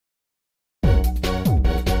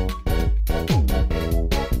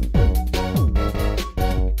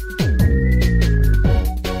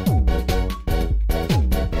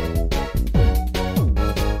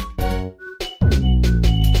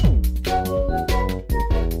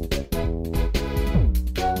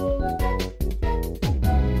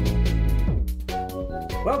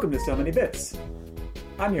Welcome to So Many Bits.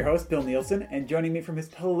 I'm your host, Bill Nielsen, and joining me from his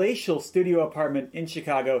palatial studio apartment in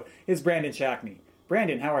Chicago is Brandon Shockney.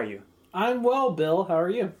 Brandon, how are you? I'm well, Bill. How are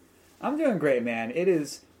you? I'm doing great, man. It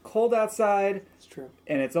is cold outside. It's true.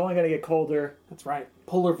 And it's only going to get colder. That's right.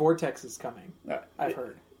 Polar vortex is coming, I've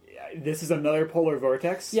heard. This is another polar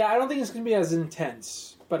vortex? Yeah, I don't think it's going to be as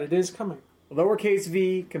intense, but it is coming. Lowercase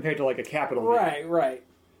v compared to like a capital V. Right.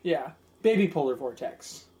 Yeah. Baby polar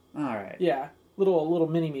vortex. All right. Yeah. Little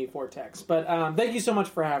mini-me vortex. But thank you so much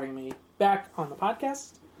for having me back on the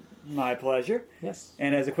podcast. My pleasure. Yes.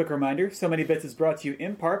 And as a quick reminder, So Many Bits is brought to you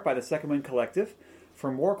in part by the Second Wind Collective.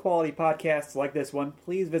 For more quality podcasts like this one,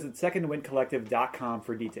 please visit secondwindcollective.com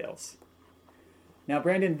for details. Now,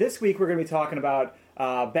 Brandon, this week we're going to be talking about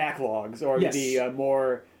backlogs, or maybe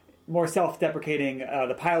more self-deprecating,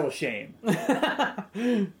 the pile of shame.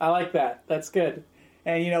 I like that. That's good.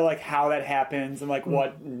 And, like how that happens and like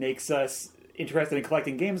what makes us interested in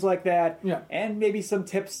collecting games like that. Yeah. And maybe some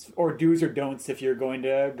tips or do's or don'ts if you're going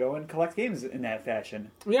to go and collect games in that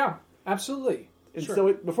fashion. Yeah, absolutely. And sure.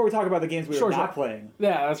 so before we talk about the games we are not playing.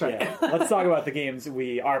 Yeah, that's right. Let's talk about the games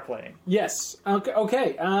we are playing. Yes.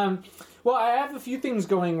 Okay. Well, I have a few things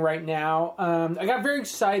going right now. I got very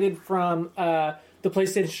excited from the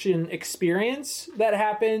PlayStation Experience that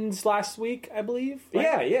happened last week, I believe.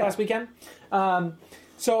 Right? Yeah. Last weekend.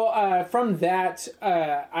 So from that,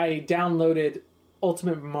 I downloaded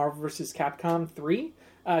Ultimate Marvel vs. Capcom 3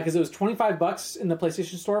 because it was $25 in the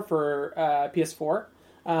PlayStation Store for PS4.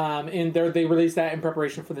 And they released that in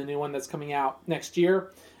preparation for the new one that's coming out next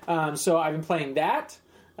year. So I've been playing that,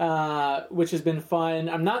 which has been fun.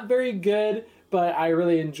 I'm not very good, but I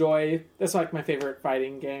really enjoy. That's like my favorite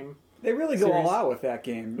fighting game. They really go all out with that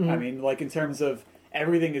game. Mm-hmm. I mean, like in terms of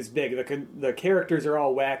everything is big. The characters are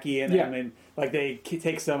all wacky, and I mean, like they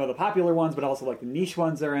take some of the popular ones, but also like the niche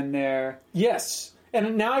ones are in there. Yes.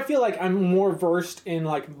 And now I feel like I'm more versed in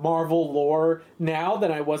like Marvel lore now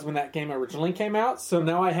than I was when that game originally came out. So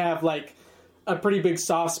now I have like a pretty big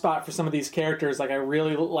soft spot for some of these characters. Like I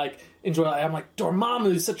really like enjoy. I'm like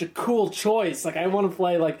Dormammu is such a cool choice. Like I want to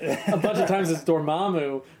play like a bunch of times as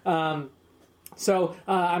Dormammu. So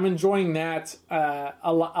I'm enjoying that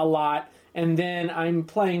a lot. And then I'm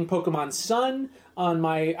playing Pokemon Sun on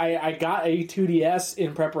my. I got a 2DS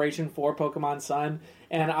in preparation for Pokemon Sun,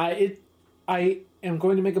 and I am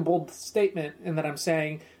going to make a bold statement in that I'm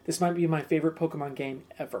saying this might be my favorite Pokemon game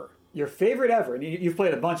ever. Your favorite ever? And you've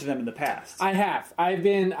played a bunch of them in the past. I have. I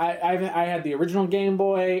had the original Game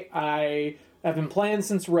Boy. I have been playing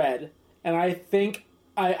since Red, and I think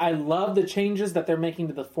I love the changes that they're making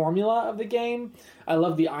to the formula of the game. I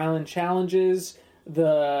love the island challenges.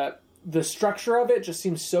 The structure of it just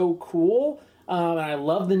seems so cool, and I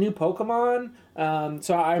love the new Pokemon.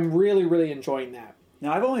 So I'm really, really enjoying that.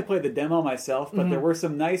 Now, I've only played the demo myself, but there were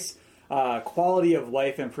some nice quality of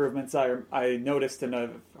life improvements I noticed and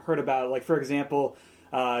I've heard about. Like, for example,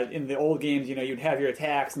 in the old games, you'd have your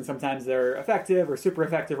attacks, and sometimes they're effective or super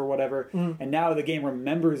effective or whatever. And now the game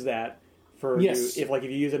remembers that for you. If you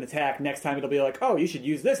use an attack, next time it'll be like, oh, you should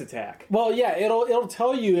use this attack. Well, yeah, it'll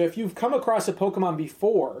tell you if you've come across a Pokemon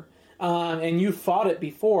before and you fought it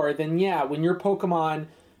before, then yeah, when your Pokemon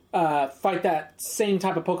fight that same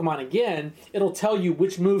type of Pokemon again, it'll tell you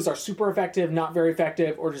which moves are super effective, not very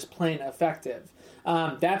effective, or just plain effective.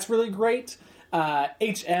 That's really great.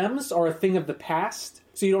 HMs are a thing of the past,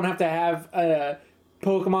 so you don't have to have a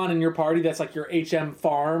Pokemon in your party that's like your HM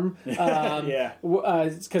farm.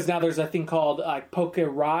 Because now there's a thing called Poke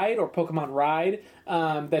Ride or Pokemon Ride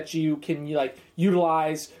that you can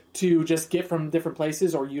utilize to just get from different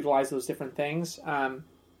places or utilize those different things.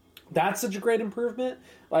 That's such a great improvement.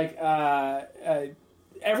 Like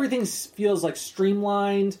everything feels like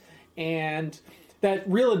streamlined, and that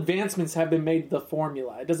real advancements have been made to the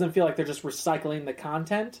formula. It doesn't feel like they're just recycling the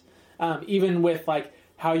content. Even with like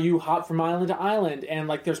how you hop from island to island, and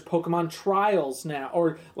like there's Pokemon trials now,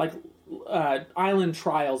 or like island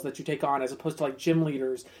trials that you take on, as opposed to like gym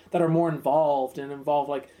leaders that are more involved and involve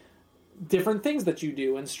like different things that you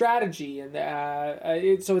do and strategy, and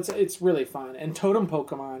it's really fun. And totem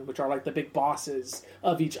Pokemon, which are like the big bosses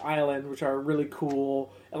of each island, which are really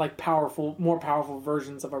cool and like more powerful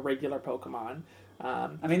versions of a regular Pokemon.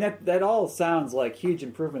 I mean that all sounds like huge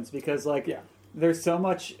improvements, because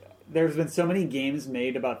there's been so many games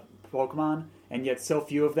made about Pokemon, and yet so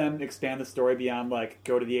few of them expand the story beyond like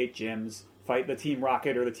go to the 8 gyms, fight the Team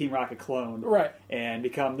Rocket or the Team Rocket clone, right, and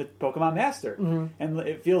become the Pokemon Master. And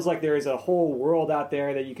it feels like there is a whole world out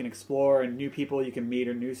there that you can explore, and new people you can meet,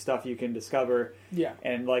 or new stuff you can discover. Yeah.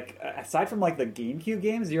 And like aside from like the GameCube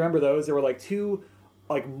games, do you remember those? There were like 2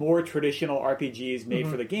 like more traditional RPGs made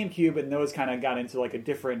for the GameCube, and those kind of got into like a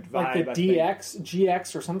different vibe. Like the DX,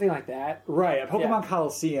 GX, or something like that. Right. Pokemon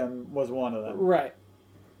Coliseum was one of them. Right.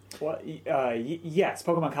 Well, yes,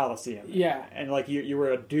 Pokemon Coliseum. Yeah. And like you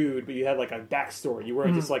were a dude, but you had like a backstory. You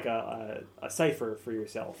weren't just like a cipher for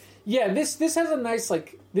yourself. Yeah, this has a nice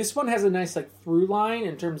this one has a nice through line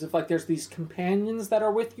in terms of like there's these companions that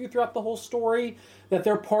are with you throughout the whole story, that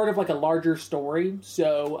they're part of like a larger story.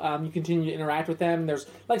 So you continue to interact with them. There's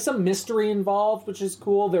like some mystery involved, which is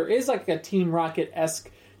cool. There is like a Team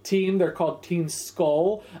Rocket-esque team. They're called Team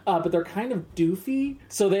Skull, but they're kind of doofy,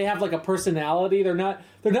 so they have like a personality. They're not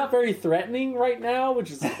very threatening right now,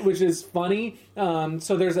 which is funny.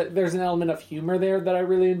 So there's an element of humor there that I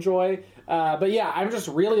really enjoy. But yeah, I'm just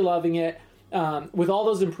really loving it with all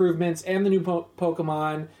those improvements and the new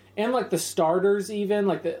Pokemon and like the starters, even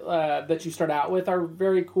like that you start out with are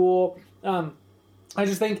very cool. I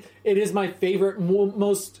just think it is my favorite,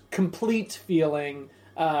 most complete feeling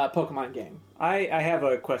Pokemon game. I have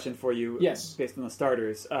a question for you. Yes. Based on the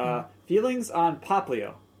starters. Feelings on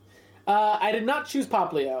Poplio? I did not choose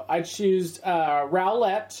Poplio. I chose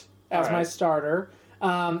Rowlet as my starter,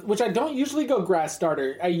 which I don't usually go grass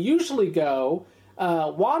starter. I usually go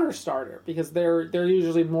water starter because they're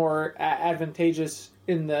usually more advantageous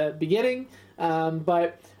in the beginning.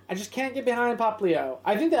 But I just can't get behind Poplio.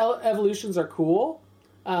 I think the evolutions are cool,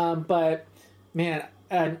 but man,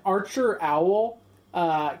 an Archer Owl.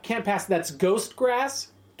 Can't pass. That's Ghost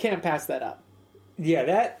Grass. Can't pass that up. Yeah,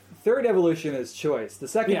 that third evolution is choice. The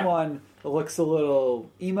second one looks a little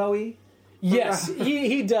emo-y. Yes,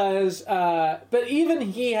 he does. But even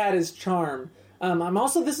he had his charm. I'm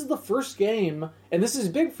also. This is the first game, and this is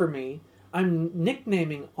big for me. I'm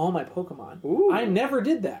nicknaming all my Pokemon. Ooh. I never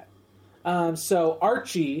did that. So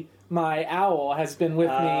Archie, my owl, has been with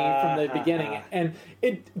me from the beginning, and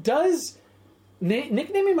it does.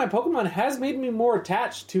 Nicknaming my Pokemon has made me more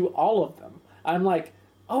attached to all of them. I'm like,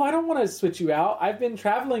 oh, I don't want to switch you out. I've been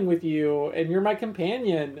traveling with you, and you're my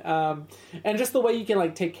companion. And just the way you can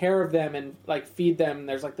like take care of them and like feed them.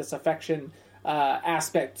 There's like this affection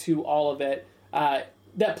aspect to all of it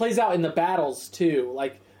that plays out in the battles too.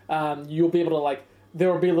 Like you'll be able to like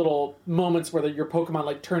there will be little moments where your Pokemon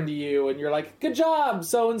like turn to you, and you're like, good job,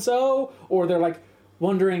 so and so, or they're like.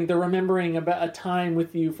 They're remembering about a time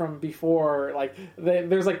with you from before. Like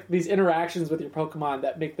there's like these interactions with your Pokemon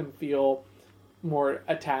that make them feel more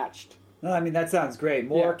attached. No, I mean that sounds great.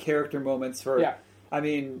 More character moments for. Yeah. I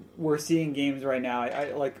mean, we're seeing games right now.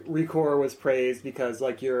 I like Recore was praised because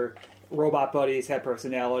like your robot buddies had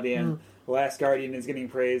personality, and Last Guardian is getting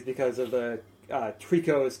praised because of the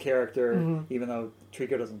Trico's character, even though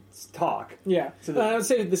Trico doesn't talk. Yeah. So I would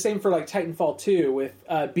say the same for like Titanfall 2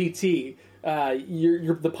 with BT.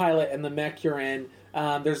 You're the pilot and the mech you're in.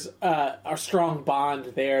 There's a strong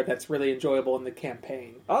bond there that's really enjoyable in the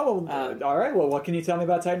campaign. Oh, all right. Well, what can you tell me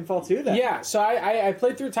about Titanfall 2 then? Yeah, so I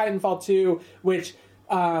played through Titanfall 2, which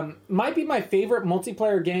might be my favorite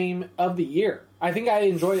multiplayer game of the year. I think I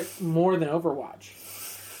enjoy it more than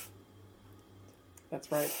Overwatch. That's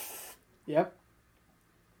right. Yep.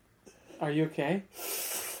 Are you okay?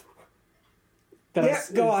 Go on. Is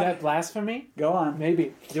that blasphemy? Go on.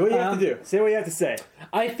 Maybe. Do what you have to do. Say what you have to say.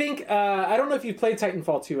 I think I don't know if you've played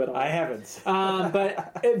Titanfall 2 at all. I haven't.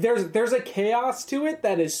 But there's a chaos to it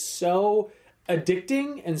that is so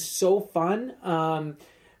addicting and so fun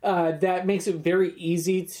that makes it very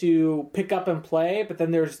easy to pick up and play. But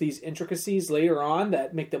then there's these intricacies later on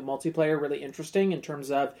that make the multiplayer really interesting in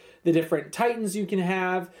terms of the different Titans you can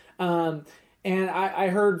have. And I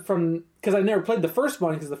heard from, because I never played the first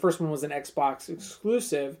one, because the first one was an Xbox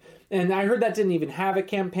exclusive, and I heard that didn't even have a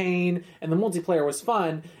campaign, and the multiplayer was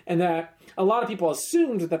fun, and that a lot of people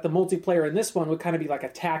assumed that the multiplayer in this one would kind of be like a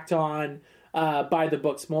tacked on by the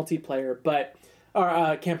books multiplayer,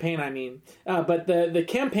 or campaign, I mean. But the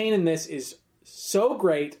campaign in this is so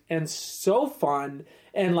great and so fun,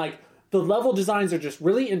 and like the level designs are just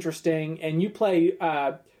really interesting, and you play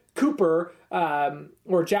Cooper,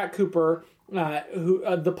 or Jack Cooper, who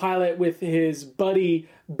the pilot with his buddy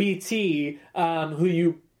BT, who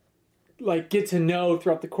you like get to know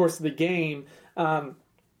throughout the course of the game.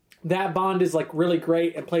 That bond is like really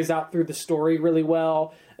great and plays out through the story really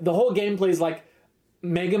well. The whole game plays like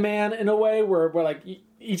Mega Man in a way, where like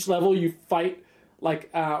each level you fight like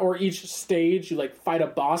or each stage you like fight a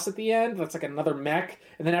boss at the end. That's like another mech,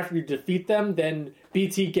 and then after you defeat them, then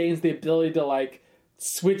BT gains the ability to like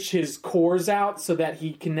switch his cores out so that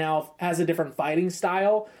he can now has a different fighting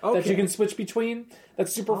style that you can switch between.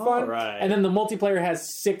 That's super fun. Right. And then the multiplayer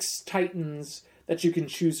has 6 Titans that you can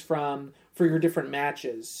choose from, for your different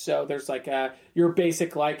matches. So there's like your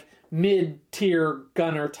basic like mid-tier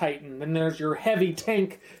gunner Titan, then there's your heavy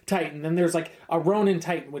tank Titan, then there's like a Ronin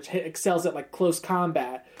Titan which excels at like close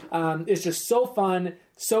combat. It's just so fun,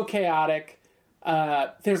 so chaotic.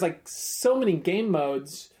 There's like so many game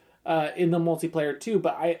modes in the multiplayer too,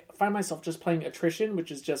 but I find myself just playing attrition, which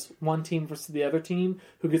is just one team versus the other team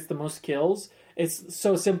who gets the most kills. It's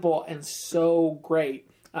so simple and so great.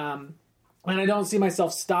 And I don't see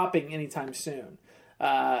myself stopping anytime soon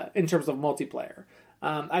in terms of multiplayer.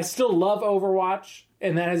 I still love Overwatch,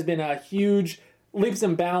 and that has been a huge leaps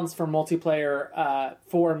and bounds for multiplayer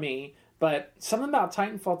for me. But something about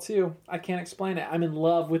Titanfall 2, I can't explain it. I'm in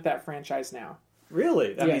love with that franchise now.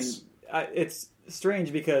 Really? Yes. I mean, it's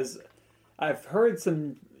strange because I've heard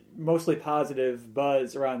some mostly positive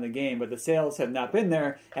buzz around the game, but the sales have not been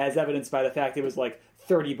there, as evidenced by the fact it was like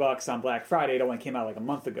 $30 on Black Friday. It only came out like a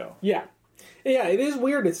month ago. Yeah, it is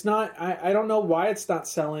weird. It's not. I don't know why it's not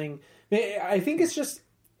selling. I think it's just.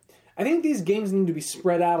 I think these games need to be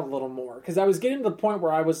spread out a little more, because I was getting to the point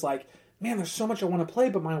where I was like, man, there's so much I want to play,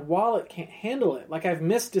 but my wallet can't handle it. Like, I've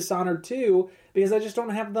missed Dishonored 2 because I just don't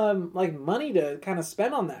have the like money to kind of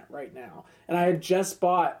spend on that right now. And I had just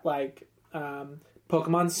bought like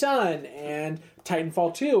Pokemon Sun and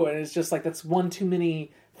Titanfall 2, and it's just like that's one too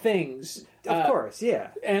many things. Of course, yeah.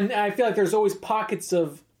 And I feel like there's always pockets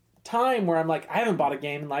of time where I'm like, I haven't bought a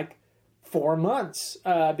game in like 4 months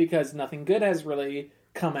because nothing good has really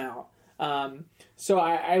come out. So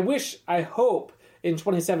I hope in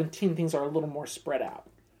 2017 things are a little more spread out.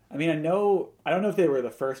 I mean, I don't know if they were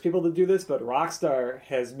the first people to do this, but Rockstar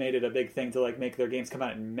has made it a big thing to like make their games come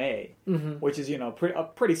out in May, which is, a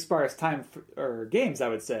pretty sparse time for games, I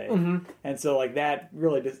would say. And so like that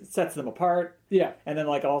really sets them apart. Yeah. And then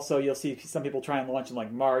like also you'll see some people try and launch in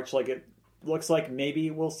like March. Like it looks like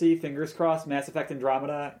maybe we'll see, fingers crossed, Mass Effect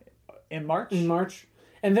Andromeda in March.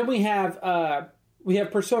 And then we have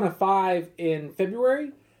Persona 5 in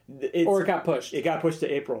February, or it got pushed. It got pushed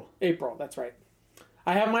to April. April, that's right.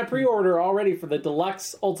 I have my pre-order already for the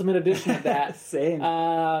deluxe Ultimate Edition of that. Same.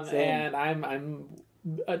 And I'm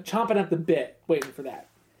chomping at the bit waiting for that.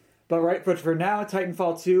 But for now,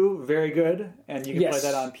 Titanfall 2, very good, and you can play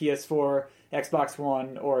that on PS4, Xbox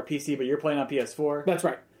One, or PC. But you're playing on PS4. That's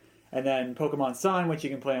right. And then Pokemon Sun, which you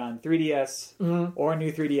can play on 3DS, or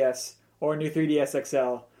new 3DS, or new 3DS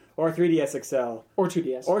XL, or 3DS XL, or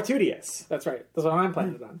 2DS, or 2DS. That's right. That's what I'm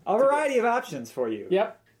playing it on. A variety of options for you.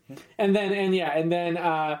 Yep. And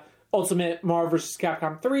then Ultimate Marvel vs.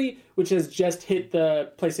 Capcom 3, which has just hit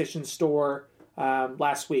the PlayStation Store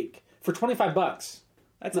last week for $25.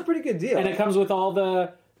 That's a pretty good deal. And it comes with all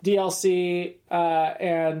the DLC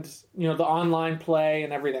and the online play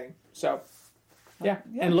and everything. So yeah.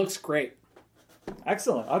 And it looks great.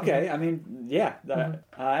 Excellent. Okay. I mean, yeah.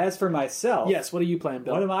 As for myself, yes. What are you playing,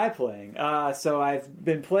 Bill? What am I playing? So I've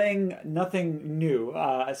been playing nothing new.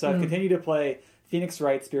 So I've continued to play Phoenix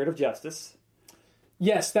Wright: Spirit of Justice.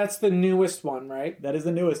 Yes, that's the newest one, right? That is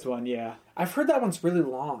the newest one. Yeah. I've heard that one's really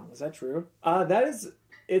long. Is that true?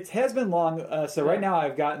 It has been long. Right now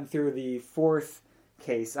I've gotten through the 4th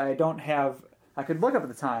case. I could look up at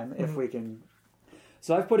the time if we can.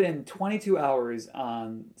 So I've put in 22 hours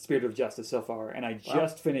on Spirit of Justice so far, and I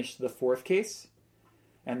just finished the 4th case.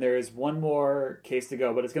 And there is one more case to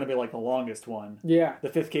go, but it's going to be like the longest one. Yeah. The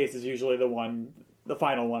 5th case is usually the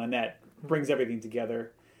final one, and that brings everything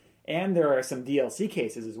together. And there are some DLC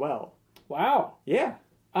cases as well. Wow. Yeah.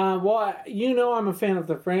 Well, I'm a fan of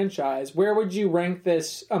the franchise. Where would you rank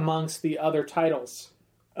this amongst the other titles?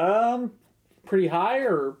 Pretty high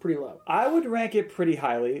or pretty low? I would rank it pretty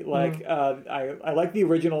highly. Like, I like the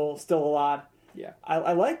original still a lot. Yeah.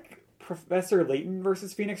 I like Professor Layton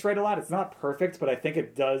versus Phoenix Wright a lot. It's not perfect, but I think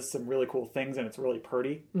it does some really cool things, and it's really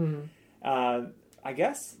pretty. I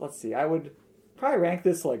guess, let's see, I would probably rank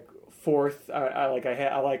this like 4th. I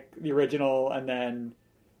like the original, and then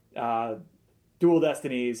Dual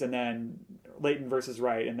Destinies, and then Layton versus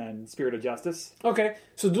Wright, and then Spirit of Justice. Okay,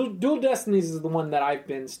 so Dual Destinies is the one that I've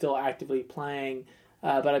been still actively playing,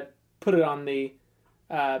 but I put it on the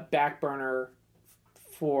back burner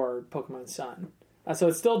for Pokemon Sun. So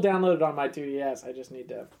it's still downloaded on my 2DS. I just need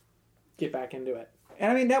to get back into it.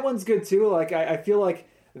 And I mean, that one's good too. Like, I feel like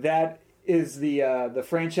that is the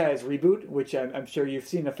franchise reboot, which I'm sure you've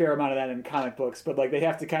seen a fair amount of that in comic books, but like they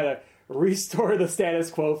have to kind of restore the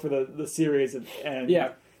status quo for the series and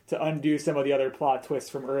to undo some of the other plot twists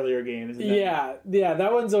from earlier games.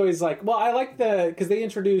 That one's always like, well, I like because they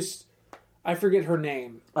introduced, I forget her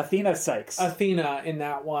name, Athena Sykes. Athena in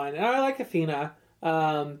that one, and I like Athena.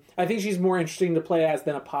 I think she's more interesting to play as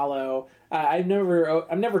than Apollo. I'm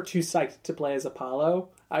never too psyched to play as Apollo.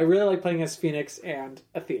 I really like playing as Phoenix and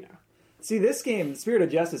Athena. See, this game, Spirit of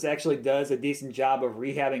Justice, actually does a decent job of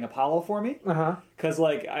rehabbing Apollo for me. Because,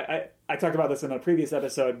 like, I talked about this in a previous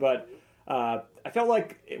episode, but I felt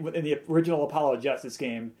like in the original Apollo Justice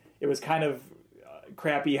game, it was kind of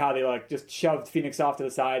crappy how they, like, just shoved Phoenix off to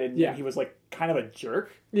the side, and he was, like, kind of a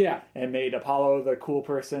jerk. Yeah. And made Apollo the cool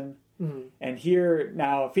person. And here,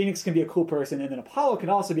 now, Phoenix can be a cool person, and then Apollo can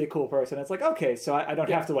also be a cool person. It's like, okay, so I don't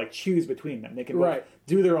have to, like, choose between them. They can both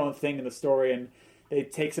do their own thing in the story, and they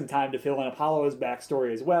take some time to fill in Apollo's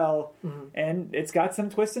backstory as well. And it's got some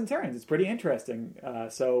twists and turns. It's pretty interesting.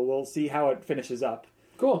 So we'll see how it finishes up.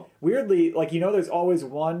 Cool. Weirdly, like, there's always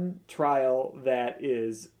one trial that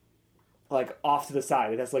is, like, off to the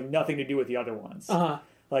side. It has, like, nothing to do with the other ones.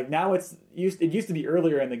 Like, now it used to be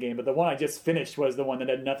earlier in the game, but the one I just finished was the one that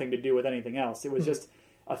had nothing to do with anything else. It was just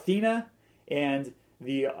Athena and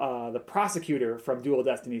the prosecutor from Dual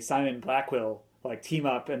Destiny, Simon Blackwell, like, team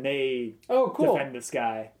up, and they defend this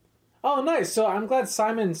guy. Oh, nice. So I'm glad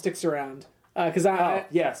Simon sticks around. Because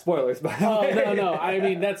yeah, spoilers. By the way. No. I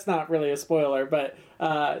mean, that's not really a spoiler, but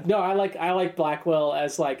no, I like Blackwell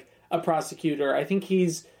as, like, a prosecutor. I think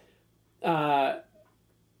he's, well,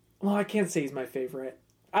 I can't say he's my favorite.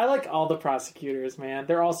 I like all the prosecutors, man.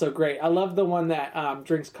 They're all so great. I love the one that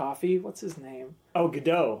drinks coffee. What's his name? Oh,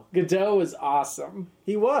 Godot. Godot is awesome.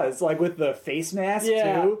 He was, like, with the face mask,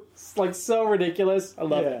 too. It's, like, so ridiculous. I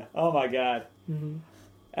love it. Oh, my God.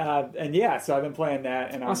 And, yeah, so I've been playing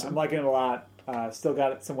that, and I'm liking it a lot. Still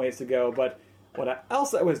got some ways to go. But what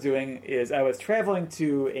else I was doing is I was traveling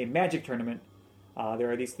to a Magic tournament. There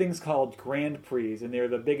are these things called Grand Prix, and they're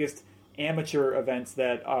the biggest amateur events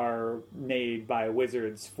that are made by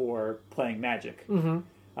Wizards for playing Magic.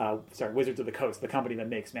 Wizards of the Coast, the company that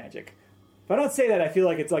makes Magic. If I don't say that, I feel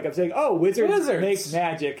like it's like I'm saying, oh, Wizards make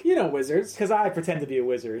Magic. You know Wizards. Because I pretend to be a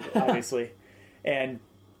wizard, obviously. And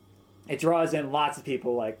it draws in lots of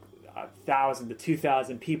people, like 1,000 to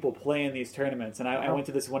 2,000 people playing these tournaments. And I went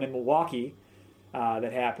to this one in Milwaukee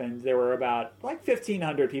that happened. There were about, like,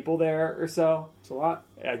 1,500 people there or so. It's a lot.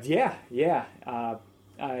 Yeah.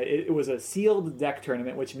 It was a sealed deck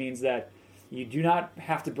tournament, which means that you do not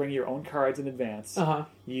have to bring your own cards in advance.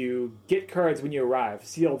 You get cards when you arrive,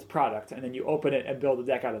 sealed product, and then you open it and build a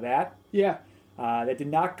deck out of that. Yeah. That did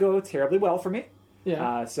not go terribly well for me.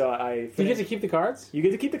 Yeah. So I Do you get to keep the cards? You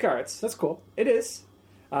get to keep the cards. That's cool. It is.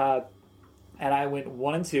 And I went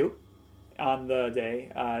 1-2 on the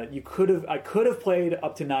day. I could have played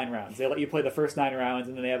up to 9 rounds. They let you play the first 9 rounds,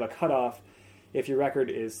 and then they have a cutoff. If your record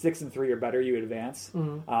is 6-3 or better, you advance.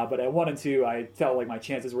 But at 1-2, I felt like my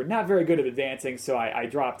chances were not very good at advancing, so I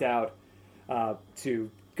dropped out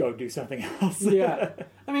to go do something else. Yeah,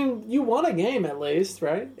 I mean, you won a game at least,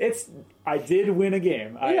 right? I did win a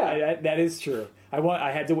game. Yeah, that is true.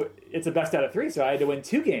 I had to. It's a best out of 3, so I had to win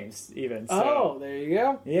 2 games even. So, oh, there you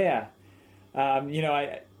go. Yeah,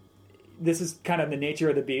 this is kind of the nature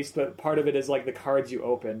of the beast, but part of it is like the cards you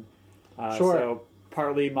open. Sure. So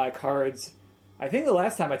partly my cards. I think the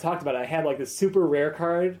last time I talked about it, I had, like, this super rare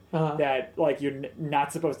card that, like, you're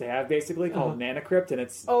not supposed to have, basically, called Mana Crypt, and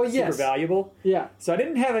it's super valuable. Yeah. So I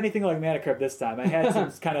didn't have anything like Mana Crypt this time. I had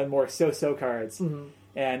some kind of more so-so cards.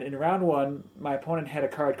 And in round 1, my opponent had a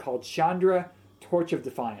card called Chandra, Torch of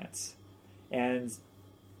Defiance. And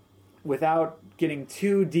without getting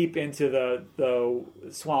too deep into the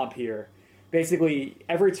swamp here, basically,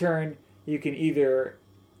 every turn, you can either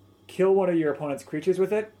kill one of your opponent's creatures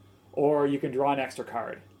with it, or you can draw an extra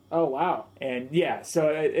card. Oh, wow. And, yeah, so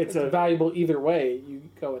it's valuable either way. You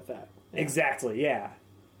go with that. Yeah. Exactly, yeah.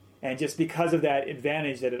 And just because of that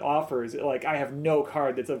advantage that it offers, like, I have no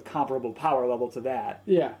card that's of comparable power level to that.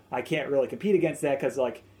 Yeah. I can't really compete against that because,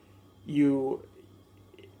 like,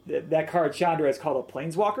 that card, Chandra, is called a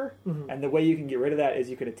Planeswalker, and the way you can get rid of that is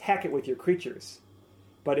you can attack it with your creatures.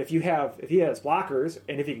 But if he has blockers,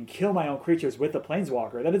 and if he can kill my own creatures with the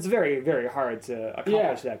Planeswalker, then it's very, very hard to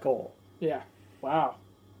accomplish that goal. Yeah. Wow.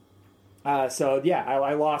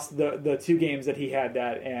 I lost the 2 games that he had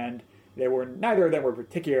that, and neither of them were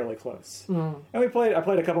particularly close. And I played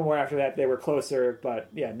a couple more after that. They were closer, but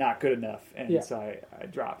yeah, not good enough, and so I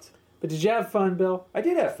dropped. But did you have fun, Bill? I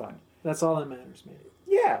did have fun. That's all that matters, man.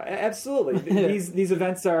 Yeah, absolutely. These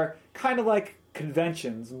events are kind of like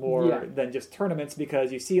conventions more than just tournaments,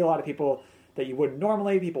 because you see a lot of people that you wouldn't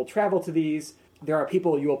normally. People travel to these. There are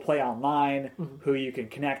people you will play online who you can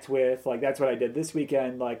connect with. Like, that's what I did this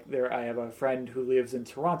weekend. Like, I have a friend who lives in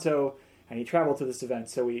Toronto, and he traveled to this event.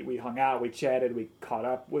 So we hung out, we chatted, we caught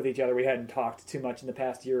up with each other. We hadn't talked too much in the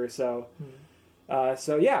past year or so.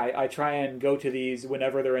 So yeah, I try and go to these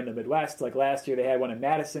whenever they're in the Midwest. Like last year, they had one in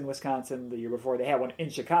Madison, Wisconsin. The year before, they had one in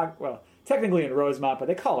Chicago. Well, technically in Rosemont, but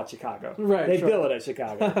they call it Chicago. Right. They bill it as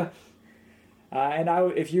Chicago. And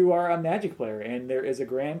if you are a Magic player and there is a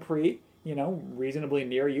Grand Prix, reasonably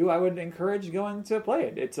near you, I would encourage going to play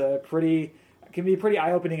it. It can be a pretty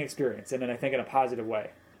eye-opening experience, and then I think in a positive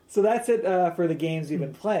way. So that's it for the games we've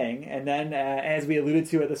been playing. And then, as we alluded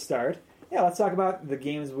to at the start, let's talk about the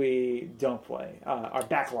games we don't play, our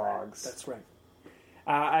backlogs. That's right.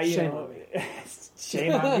 Shame on me.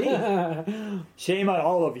 Shame on me. Shame on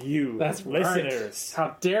all of you, listeners. Right.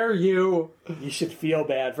 How dare you? You should feel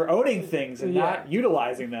bad for owning things and not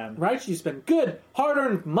utilizing them. Right? You spend good,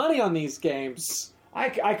 hard-earned money on these games. I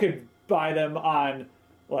could buy them on,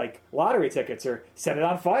 lottery tickets or set it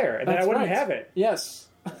on fire, and then I wouldn't have it. Yes.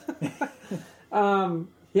 I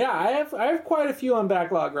have quite a few on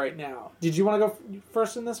backlog right now. Did you want to go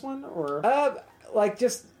first in this one, or?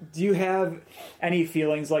 Do you have any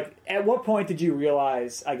feelings? At what point did you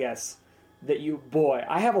realize, I guess, that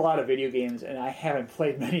I have a lot of video games and I haven't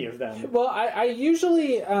played many of them? Well, I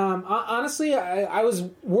usually, honestly, I was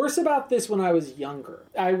worse about this when I was younger.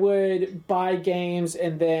 I would buy games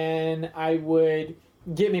and then I would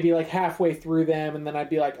get maybe halfway through them and then I'd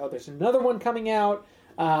be like, oh, there's another one coming out.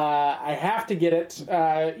 I have to get it.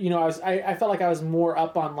 I felt like I was more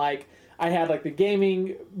up on I had the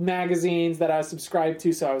gaming magazines that I was subscribed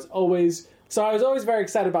to, so I was always very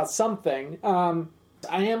excited about something.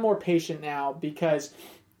 I am more patient now because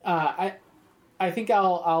I think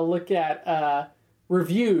I'll look at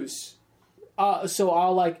reviews. So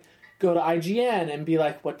I'll go to IGN and be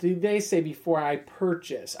like, what did they say before I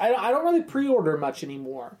purchase? I don't really pre-order much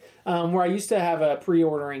anymore. Where I used to have a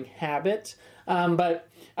pre-ordering habit, but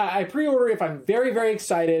I pre-order if I'm very, very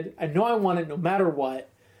excited. I know I want it no matter what.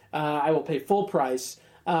 I will pay full price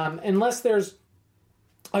unless there's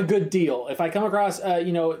a good deal. If I come across, I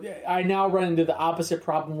now run into the opposite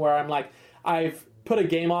problem where I'm I've put a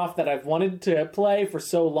game off that I've wanted to play for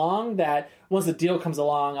so long that once the deal comes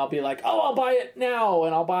along, I'll be like, oh, I'll buy it now,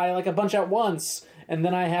 and I'll buy a bunch at once, and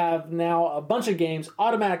then I have now a bunch of games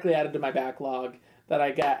automatically added to my backlog that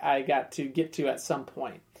I got to get to at some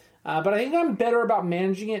point. But I think I'm better about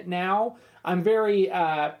managing it now. I'm very.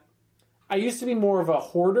 I used to be more of a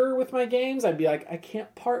hoarder with my games. I'd be like, I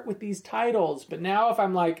can't part with these titles. But now if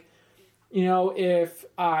I'm if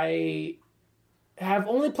I have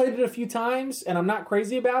only played it a few times and I'm not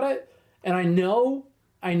crazy about it, and I know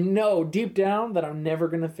deep down that I'm never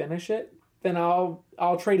going to finish it, then I'll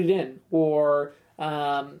trade it in or,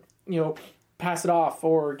 pass it off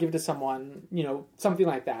or give it to someone, something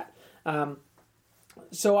like that.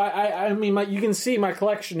 So I mean, you can see my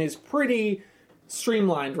collection is pretty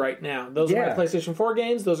streamlined right now. Those are my PlayStation 4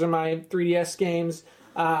 games. Those are my 3DS games.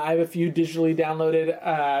 I have a few digitally downloaded.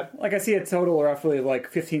 I see a total roughly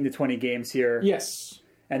 15 to 20 games here. Yes.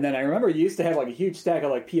 And then I remember you used to have a huge stack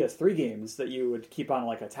of PS3 games that you would keep on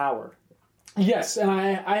a tower. Yes, and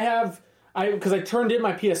I have because I turned in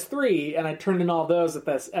my PS3 and I turned in all those at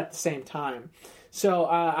the same time. So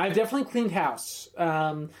I've definitely cleaned house.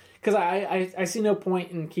 Because I see no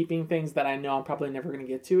point in keeping things that I know I'm probably never going to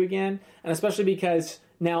get to again. And especially because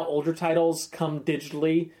now older titles come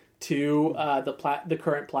digitally to the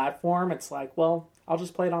current platform. It's well, I'll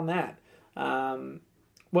just play it on that.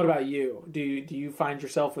 What about you? Do you find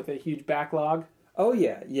yourself with a huge backlog? Oh,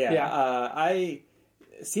 yeah. I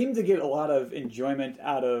seem to get a lot of enjoyment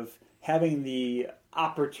out of having the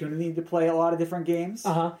opportunity to play a lot of different games.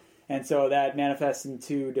 Uh-huh. And so that manifests in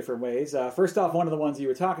two different ways. First off, one of the ones you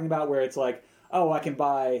were talking about where it's I can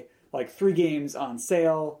buy 3 games on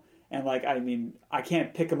sale. And I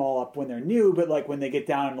can't pick them all up when they're new, but when they get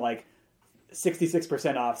down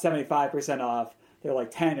 66% off, 75% off, they're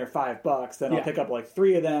 10 or $5, then I'll pick up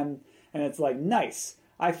 3 of them. And it's nice.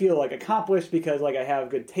 I feel accomplished because I have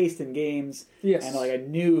good taste in games. Yes. And I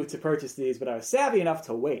knew to purchase these, but I was savvy enough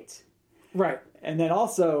to wait. Right. And then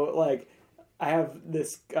also I have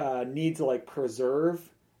this need to preserve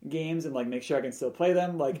games and make sure I can still play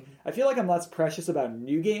them. I feel I'm less precious about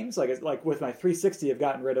new games. With my 360, I've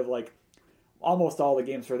gotten rid of almost all the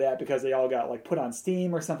games for that because they all got put on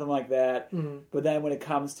Steam or something like that. Mm-hmm. But then when it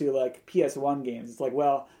comes to PS1 games, it's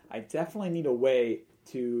well, I definitely need a way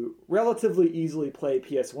to relatively easily play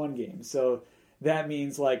PS1 games. So that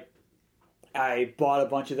means I bought a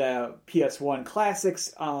bunch of the PS1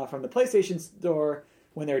 classics from the PlayStation Store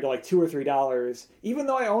when they were $2 or $3, even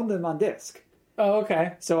though I owned them on disc. Oh,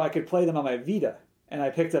 okay. So I could play them on my Vita. And I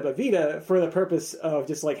picked up a Vita for the purpose of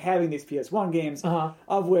just having these PS1 games,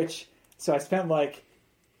 of which, so I spent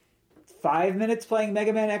 5 minutes playing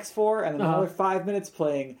Mega Man X4 and another 5 minutes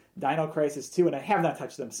playing Dino Crisis 2, and I have not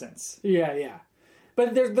touched them since. Yeah.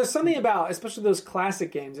 But there's something about, especially those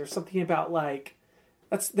classic games, there's something about, like,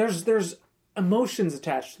 there's emotions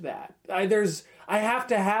attached to that. I have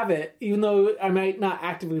to have it, even though I might not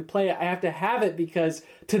actively play it. I have to have it because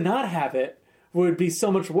to not have it would be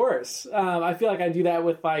so much worse. I feel like I do that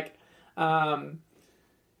with, like,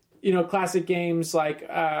 classic games like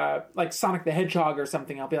Sonic the Hedgehog or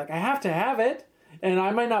something. I'll be like, I have to have it, and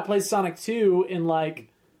I might not play Sonic 2 in, like,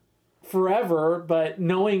 forever, but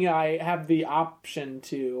knowing I have the option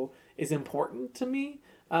to is important to me.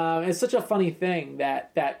 It's such a funny thing,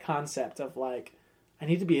 that concept of, like, I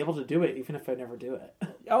need to be able to do it even if I never do it.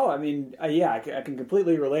 Oh, I mean, I can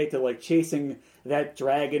completely relate to, like, chasing that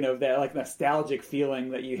dragon of that, like, nostalgic feeling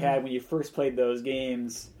that you had when you first played those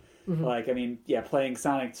games. Mm-hmm. Like, I mean, yeah, playing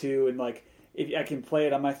Sonic 2, and, like, if I can play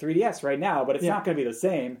it on my 3DS right now, but it's not going to be the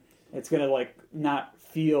same. It's going to, like, not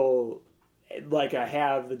feel like I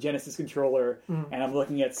have the Genesis controller and I'm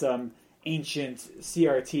looking at some ancient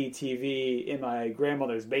CRT TV in my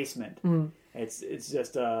grandmother's basement. It's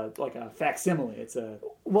just like a facsimile. It's a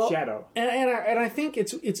shadow. And I think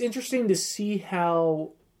it's interesting to see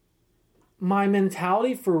how my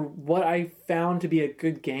mentality for what I found to be a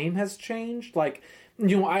good game has changed. Like,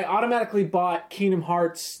 I automatically bought Kingdom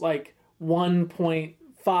Hearts, like,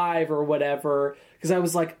 1.5 or whatever, because I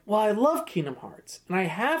was like, well, I love Kingdom Hearts, and I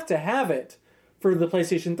have to have it for the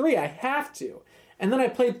PlayStation 3. I have to. And then I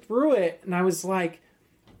played through it, and I was like,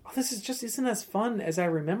 oh, this isn't as fun as I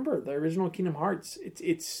remember the original Kingdom Hearts.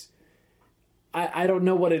 I don't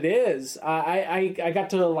know what it is. I got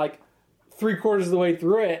to, like, 3/4 of the way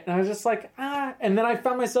through it, and I was just like, and then I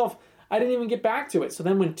found myself, I didn't even get back to it. So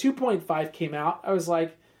then when 2.5 came out, I was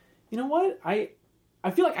like, you know what? I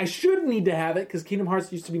feel like I should need to have it because Kingdom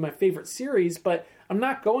Hearts used to be my favorite series, but I'm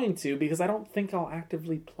not going to because I don't think I'll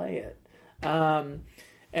actively play it. So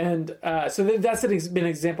that's been an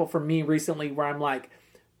example for me recently where I'm, like,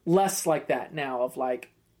 less like that now of,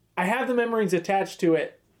 like, I have the memories attached to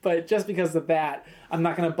it, but just because of that, I'm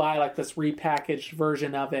not going to buy, like, this repackaged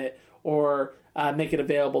version of it or make it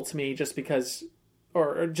available to me just because,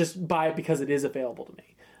 or just buy it because it is available to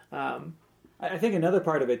me. I think another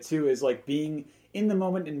part of it too is, like, being in the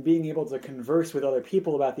moment and being able to converse with other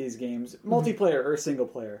people about these games, multiplayer or single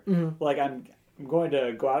player. Like, I'm going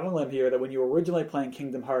to go out on a limb here that when you were originally playing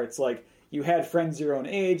Kingdom Hearts, like, you had friends your own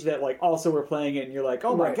age that, like, also were playing it, and you're like,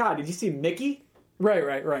 oh my god, did you see Mickey?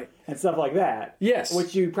 Right. And stuff like that. Yes.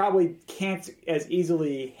 Which you probably can't as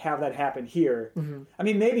easily have that happen here. I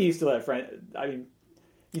mean, maybe you still have friends. I mean,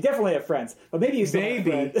 you definitely have friends, but maybe you still have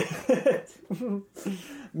friends.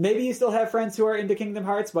 Maybe you still have friends who are into Kingdom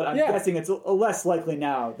Hearts, but I'm guessing it's less likely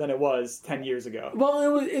now than it was 10 years ago.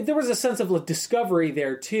 Well, there was a sense of, like, discovery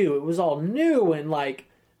there, too. It was all new, and, like,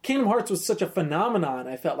 Kingdom Hearts was such a phenomenon,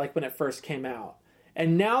 I felt like, when it first came out.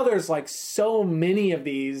 And now there's, like, so many of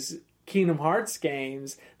these Kingdom Hearts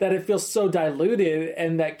games that it feels so diluted,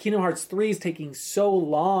 and that Kingdom Hearts 3 is taking so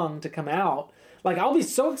long to come out. Like, I'll be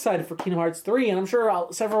so excited for Kingdom Hearts 3, and I'm sure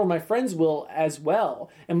several of my friends will as well,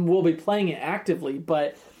 and we'll be playing it actively,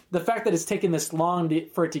 but the fact that it's taken this long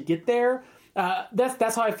for it to get there,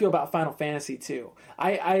 that's how I feel about Final Fantasy 2.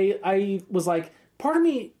 I was like, part of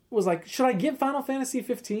me was like, should I get Final Fantasy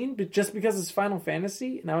 15 just because it's Final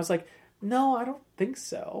Fantasy? And I was like, no, I don't think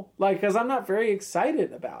so. Like, because I'm not very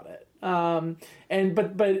excited about it.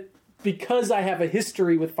 But because I have a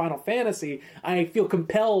history with Final Fantasy, I feel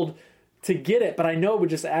compelled to get it, but I know it would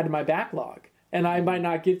just add to my backlog. And I might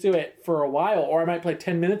not get to it for a while, or I might play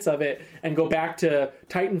 10 minutes of it and go back to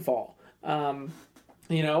Titanfall.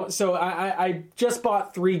 So I just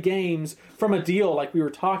bought 3 games from a deal like we were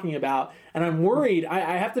talking about, and I'm worried.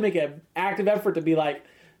 I have to make an active effort to be like,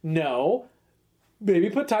 no, maybe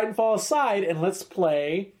put Titanfall aside and let's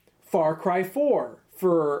play Far Cry 4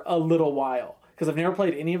 for a little while. Because I've never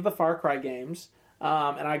played any of the Far Cry games,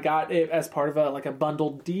 and I got it as part of a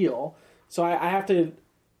bundled deal. So I have to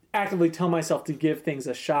actively tell myself to give things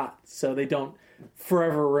a shot so they don't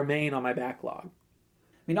forever remain on my backlog. I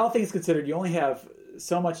mean, all things considered, you only have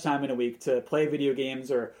so much time in a week to play video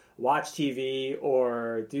games or watch TV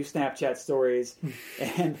or do Snapchat stories.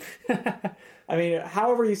 And I mean,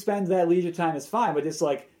 however you spend that leisure time is fine, but just,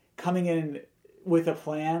 like, coming in with a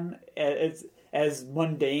plan, as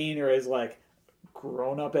mundane or as, like,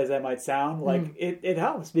 grown up as that might sound, like, it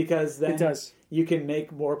helps, because then it does. You can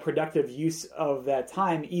make more productive use of that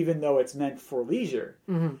time, even though it's meant for leisure.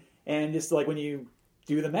 And just, like, when you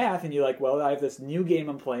do the math and you're like, well, I have this new game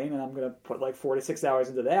I'm playing and I'm going to put, like, 4 to 6 hours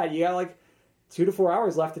into that, you got, like, 2 to 4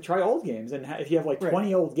 hours left to try old games. And if you have, like,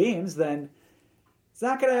 20 old games, then it's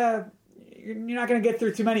not going to, you're not going to get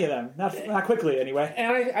through too many of them. Not quickly, anyway.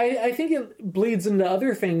 And I think it bleeds into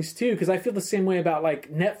other things, too, because I feel the same way about,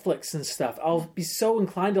 like, Netflix and stuff. I'll be so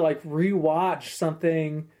inclined to, like, rewatch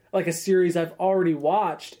something, like a series I've already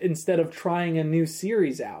watched, instead of trying a new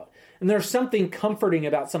series out. And there's something comforting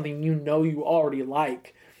about something you already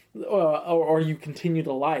like, or you continue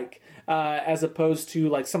to like, as opposed to,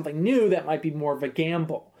 like, something new that might be more of a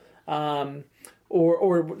gamble,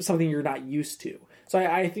 or something you're not used to. So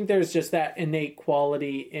I think there's just that innate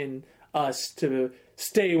quality in us to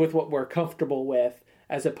stay with what we're comfortable with,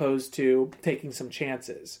 as opposed to taking some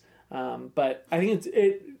chances. But I think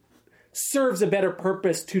it serves a better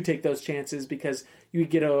purpose to take those chances, because you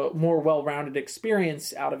get a more well-rounded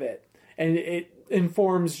experience out of it. And it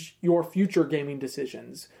informs your future gaming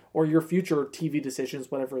decisions, or your future TV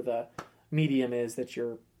decisions, whatever the medium is that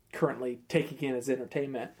you're currently taking in as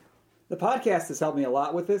entertainment. The podcast has helped me a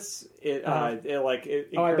lot with this. It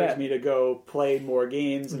encouraged me to go play more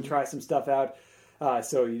games and try some stuff out.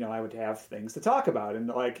 So I would have things to talk about, and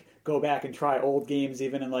like go back and try old games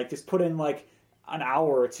even, and like just put in like an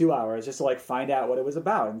hour or 2 hours just to like find out what it was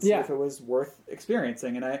about and see if it was worth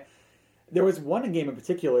experiencing. And there was one game in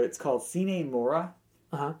particular. It's called Sine Mora.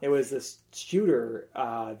 It was this shooter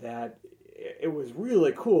that it was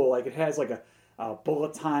really cool. Like it has like a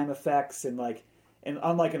bullet time effects, and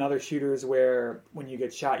unlike in other shooters where when you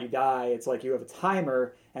get shot you die, it's like you have a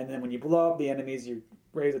timer, and then when you blow up the enemies you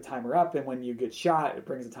raise the timer up, and when you get shot it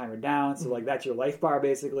brings the timer down. So like that's your life bar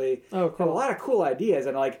basically. Oh, cool. A lot of cool ideas,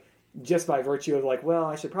 and like just by virtue of like, well,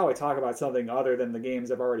 I should probably talk about something other than the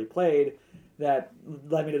games I've already played, that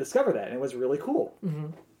led me to discover that, and it was really cool.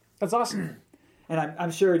 That's awesome. And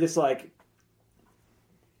I'm sure just like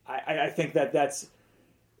I think that's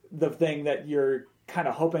the thing that you're kind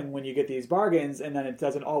of hoping when you get these bargains, and then it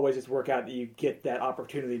doesn't always just work out that you get that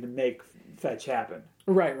opportunity to make fetch happen.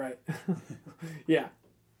 Right. Yeah,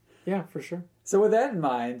 for sure. So with that in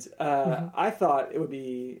mind, I thought it would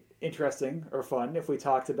be interesting or fun if we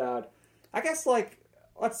talked about, I guess, like,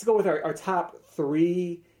 let's go with our top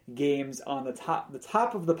 3 games on the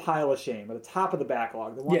top of the pile of shame, or the top of the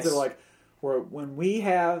backlog, the ones that are like, where when we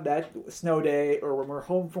have that snow day or when we're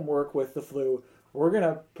home from work with the flu, we're going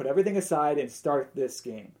to put everything aside and start this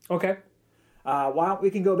game. Okay. We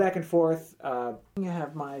can go back and forth. I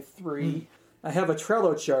have my 3. I have a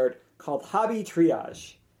Trello chart called Hobby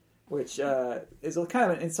Triage, which is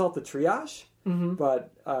kind of an insult to triage,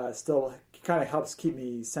 but still kind of helps keep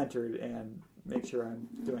me centered and make sure I'm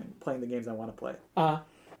playing the games I want to play.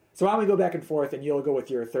 So why don't we go back and forth, and you'll go with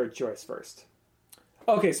your third choice first.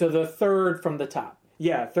 Okay, so the third from the top.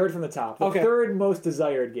 Yeah, third from the top. The third most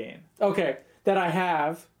desired game. Okay, that I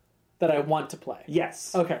have, that I want to play.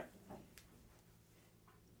 Yes. Okay.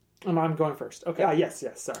 I'm going first. Okay. Yes,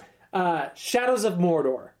 sorry. Shadows of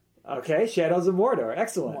Mordor. Okay, Shadows of Mordor.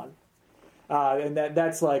 Excellent. 1. And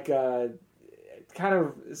that's like kind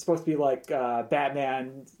of supposed to be like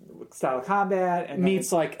Batman style combat, and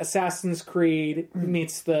meets like Assassin's Creed,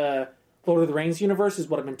 meets the Lord of the Rings universe, is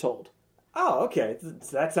what I've been told. Oh, okay.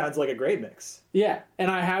 So that sounds like a great mix. Yeah, and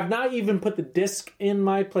I have not even put the disc in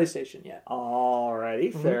my PlayStation yet.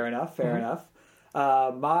 Alrighty, fair enough.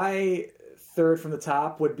 My third from the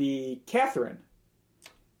top would be Catherine.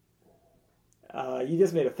 You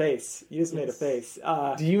just made a face.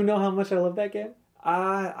 Do you know how much I love that game?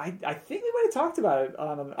 I think we might have talked about it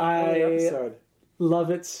on an episode.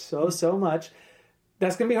 Love it so much.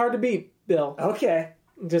 That's going to be hard to beat, Bill. Okay.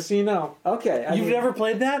 Just so you know. Okay. You've never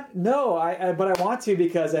played that? No, but I want to,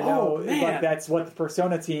 because I know like that's what the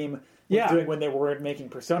Persona team was doing when they were making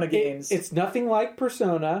Persona games. It's nothing like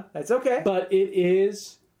Persona. That's okay. But it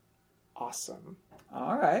is awesome.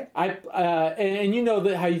 All right. And you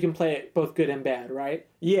know how you can play it both good and bad, right?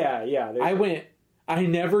 Yeah. I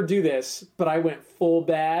never do this, but I went full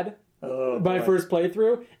bad my first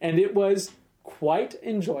playthrough, and it was quite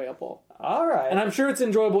enjoyable. All right. And I'm sure it's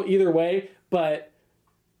enjoyable either way, but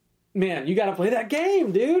man, you got to play that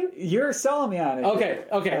game, dude. You're selling me on it. Okay.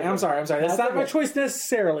 I'm sorry. That's not my choice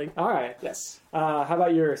necessarily. All right. Yes. How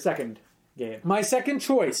about your second game? My second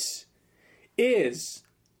choice is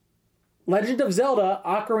Legend of Zelda: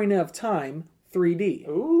 Ocarina of Time 3D.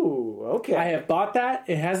 Ooh, okay. I have bought that.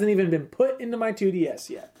 It hasn't even been put into my 2DS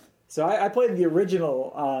yet. So I played the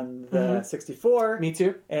original on the 64. Me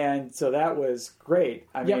too. And so that was great.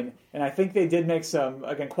 I mean, and I think they did make some,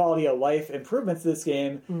 again, quality of life improvements to this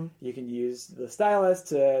game. You can use the stylus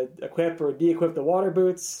to equip or de-equip the water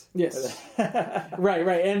boots. Yes. Right.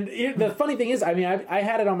 And the funny thing is, I mean, I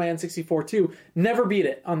had it on my N64 too. Never beat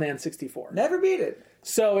it on the N64. Never beat it.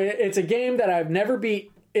 So it's a game that I've never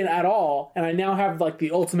beat it at all, and I now have like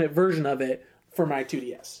the ultimate version of it for my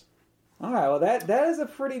 2DS. All right, well, that is a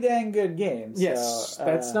pretty dang good game. Yes, so,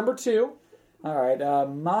 that's number 2. All right,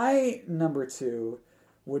 my number 2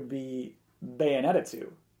 would be Bayonetta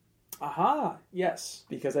 2. Aha, yes.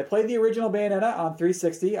 Because I played the original Bayonetta on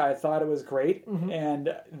 360. I thought it was great.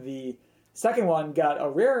 And the second one got a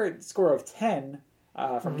rare score of 10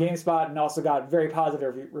 from GameSpot and also got very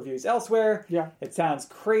positive reviews elsewhere. Yeah. It sounds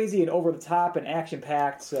crazy and over the top and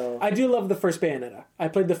action-packed. So I do love the first Bayonetta. I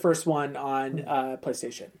played the first one on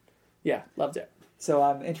PlayStation. Yeah, loved it. So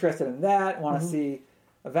I'm interested in that. Want to see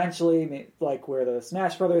eventually like where the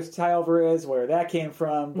Smash Brothers tie-over is, where that came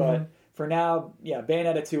from. But for now, yeah,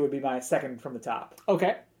 Bayonetta 2 would be my second from the top.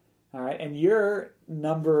 Okay. All right, and your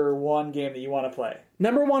number 1 game that you want to play?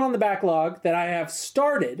 Number 1 on the backlog that I have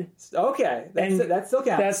started. Okay, that still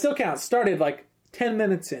counts. That still counts. Started like 10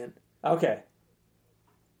 minutes in. Okay.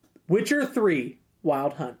 Witcher 3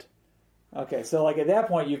 Wild Hunt. Okay, so like at that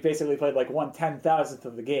point, you've basically played like 1/10,000th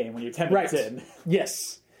of the game when you're 10 minutes in.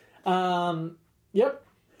 Yes. Yep.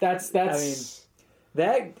 That's. I mean,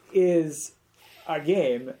 that is a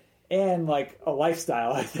game and like a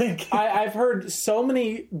lifestyle, I think. I've heard so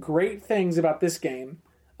many great things about this game.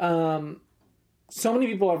 So many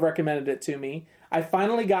people have recommended it to me. I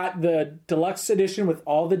finally got the deluxe edition with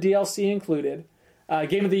all the DLC included,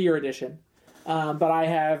 Game of the Year edition, but I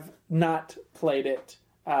have not played it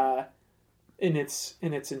in its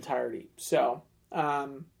entirety. So,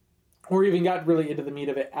 or even got really into the meat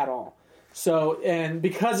of it at all. So, and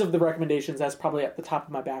because of the recommendations, that's probably at the top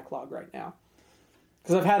of my backlog right now.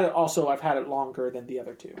 Because I've had it longer than the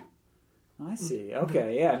other 2. I see.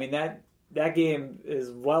 Okay, yeah. I mean that game is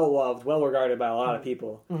well loved, well regarded by a lot of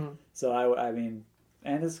people. So I mean,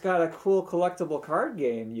 and it's got a cool collectible card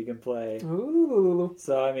game you can play. Ooh.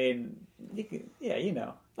 So I mean, you can, yeah, you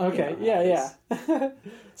know. Okay. You know Yeah.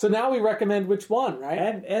 So now we recommend which one, right?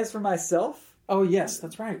 And as for myself, oh yes,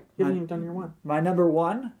 that's right. You haven't even done your one. My number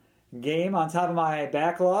 1 game on top of my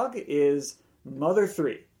backlog is Mother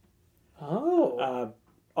 3. Oh.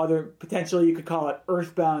 Potentially you could call it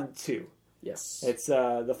Earthbound 2. Yes. It's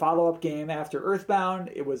the follow-up game after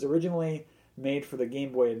Earthbound. It was originally made for the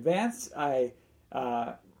Game Boy Advance. I,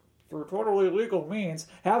 for totally legal means,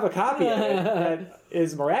 have a copy of it that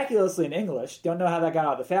is miraculously in English. Don't know how that got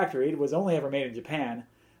out of the factory. It was only ever made in Japan,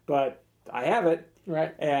 but I have it.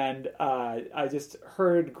 Right. And I just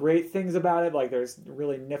heard great things about it. Like there's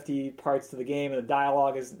really nifty parts to the game, and the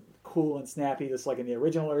dialogue is cool and snappy, just like in the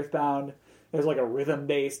original Earthbound. There's like a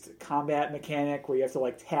rhythm-based combat mechanic where you have to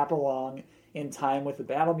like tap along in time with the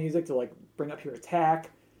battle music to like bring up your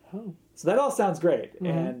attack. Oh. So that all sounds great,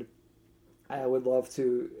 and I would love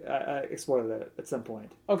to explore that at some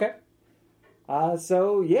point. Okay.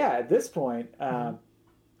 So yeah, at this point,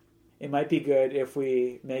 it might be good if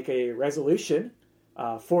we make a resolution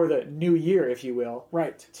for the new year, if you will,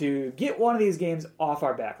 right, to get one of these games off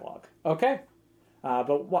our backlog. Okay.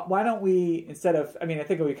 But why don't we, instead of, I mean, I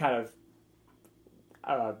think it would be kind of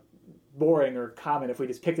boring or common if we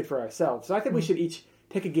just picked it for ourselves. So I think we should each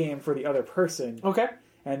pick a game for the other person. Okay.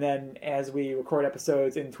 And then as we record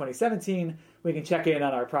episodes in 2017, we can check in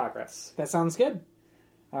on our progress. That sounds good.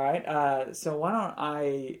 All right. So why don't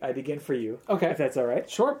I begin for you? Okay. If that's all right.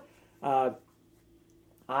 Sure.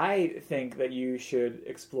 I think that you should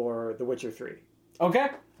explore The Witcher 3. Okay.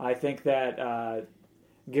 I think that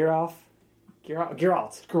Geralt,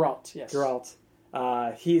 yes. Geralt.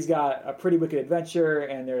 He's got a pretty wicked adventure,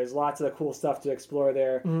 and there's lots of cool stuff to explore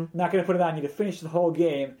there. I'm not going to put it on you to finish the whole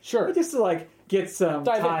game. Sure. But just to like get some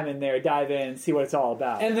time in there, dive in, and see what it's all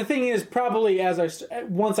about. And the thing is, probably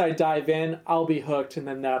once I dive in, I'll be hooked, and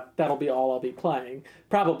then that'll be all I'll be playing.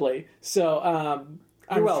 Probably. So I'm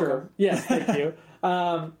welcome. sure. Yes, thank you.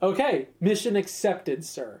 Okay, mission accepted,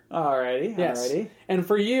 sir. Alrighty. Yes. Alrighty. And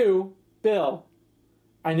for you, Bill,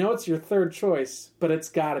 I know it's your third choice, but it's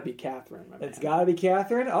got to be Catherine. It's got to be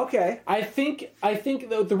Catherine? Okay. I think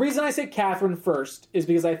the reason I say Catherine first is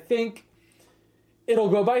because I think it'll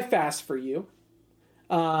go by fast for you.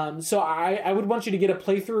 So I would want you to get a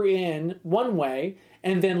playthrough in one way,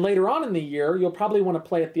 and then later on in the year, you'll probably want to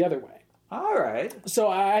play it the other way. All right.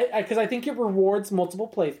 So because I think it rewards multiple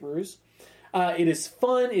playthroughs. It is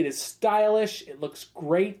fun. It is stylish. It looks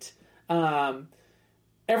great.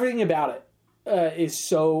 Everything about it is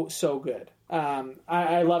so good.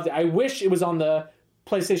 I loved it. I wish it was on the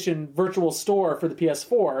PlayStation Virtual Store for the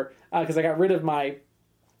PS4 because I got rid of my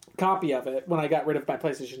copy of it when I got rid of my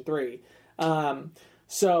PlayStation 3.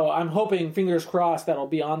 So I'm hoping, fingers crossed, that'll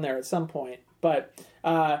be on there at some point. But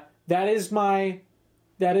that is my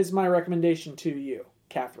recommendation to you,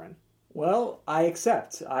 Catherine. Well, I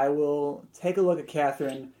accept. I will take a look at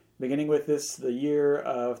Catherine, beginning with the year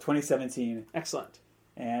of 2017. Excellent.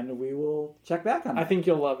 and we will check back on that. I think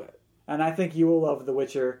you'll love it. And I think you will love The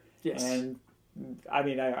Witcher. Yes. And I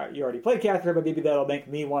mean, you already played Catherine, but maybe that'll make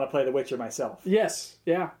me want to play The Witcher myself. Yes.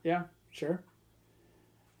 Yeah, sure.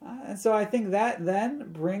 And so I think that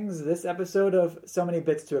then brings this episode of So Many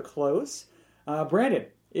Bits to a close. Brandon,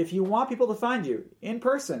 if you want people to find you in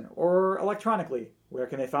person or electronically, where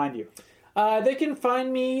can they find you? They can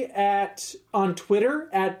find me on Twitter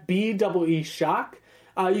at BEEShock.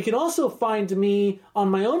 You can also find me on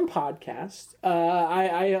my own podcast.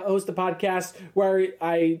 I host a podcast where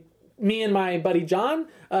me and my buddy John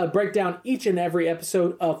break down each and every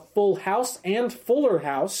episode of Full House and Fuller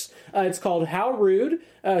House. It's called How Rude.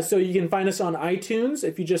 So you can find us on iTunes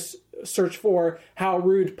if you just search for How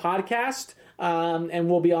Rude Podcast. And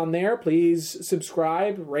we'll be on there. Please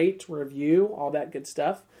subscribe, rate, review, all that good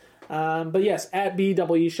stuff. But yes, at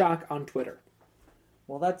BWShock on Twitter.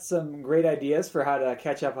 Well, that's some great ideas for how to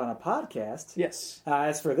catch up on a podcast. Yes.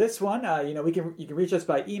 As for this one, you can reach us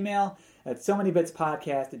by email at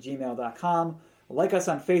somanybitspodcast@gmail.com. Like us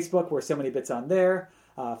on Facebook, we're So Many Bits on there.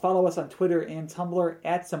 Follow us on Twitter and Tumblr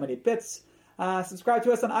at So Many Bits. Subscribe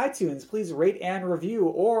to us on iTunes. Please rate and review,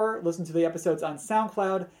 or listen to the episodes on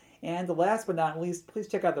SoundCloud. And last but not least, please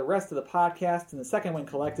check out the rest of the podcast and the Second Wind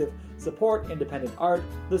Collective. Support independent art.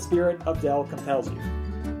 The spirit of Dell compels you.